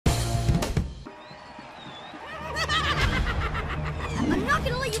not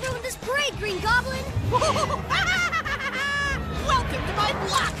gonna let you ruin this parade, Green Goblin! Welcome to my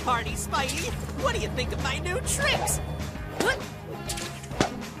block party, Spidey! What do you think of my new tricks?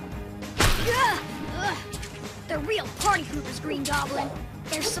 They're real party hoopers, Green Goblin.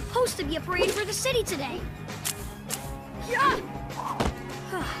 There's supposed to be a parade for the city today.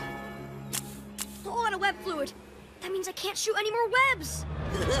 A lot of web fluid. That means I can't shoot any more webs.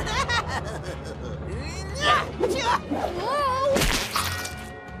 Whoa!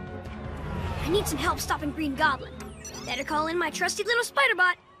 I need some help stopping Green Goblin. Better call in my trusty little spider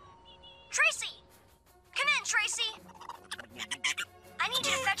bot. Tracy! Come in, Tracy! I need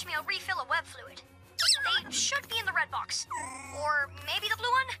you to fetch me a refill of web fluid. They should be in the red box. Or maybe the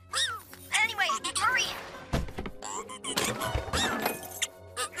blue one? Anyway, hurry!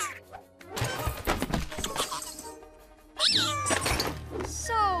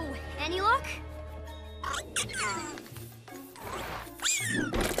 So, any luck?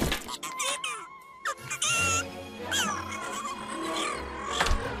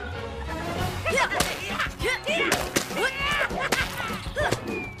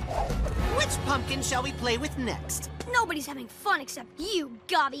 Which pumpkin shall we play with next? Nobody's having fun except you,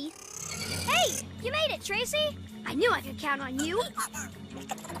 Gobby. Hey, you made it, Tracy. I knew I could count on you.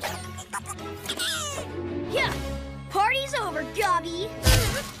 Yeah, party's over, Gobby.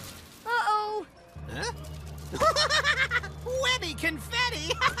 Uh-oh. Huh? Webby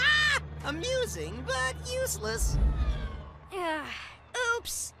confetti! Amusing, but useless.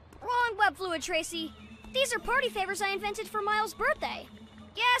 Oops. Wrong web fluid, Tracy. These are party favors I invented for Miles' birthday.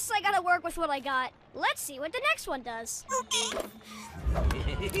 Guess I gotta work with what I got. Let's see what the next one does.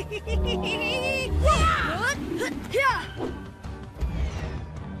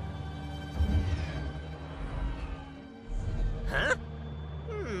 Huh?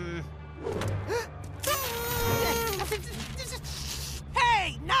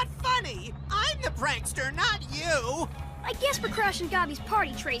 Hey, not funny! I'm the prankster, not you! I guess we're crashing Gobby's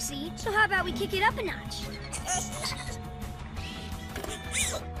party, Tracy. So how about we kick it up a notch?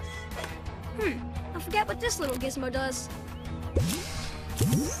 I forget what this little gizmo does.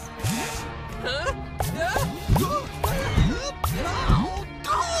 Huh?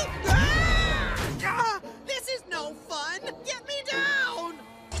 This is no fun! Get me down!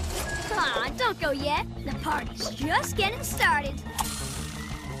 Aw, don't go yet. The party's just getting started.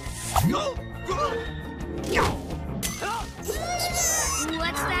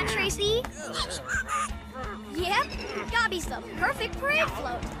 What's that, Tracy? Yep, Gobby's the perfect parade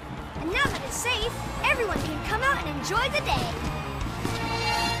float. And now that it's safe, everyone can come out and enjoy the day.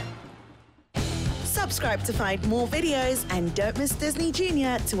 Subscribe to find more videos and don't miss Disney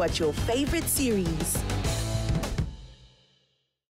Junior to watch your favorite series.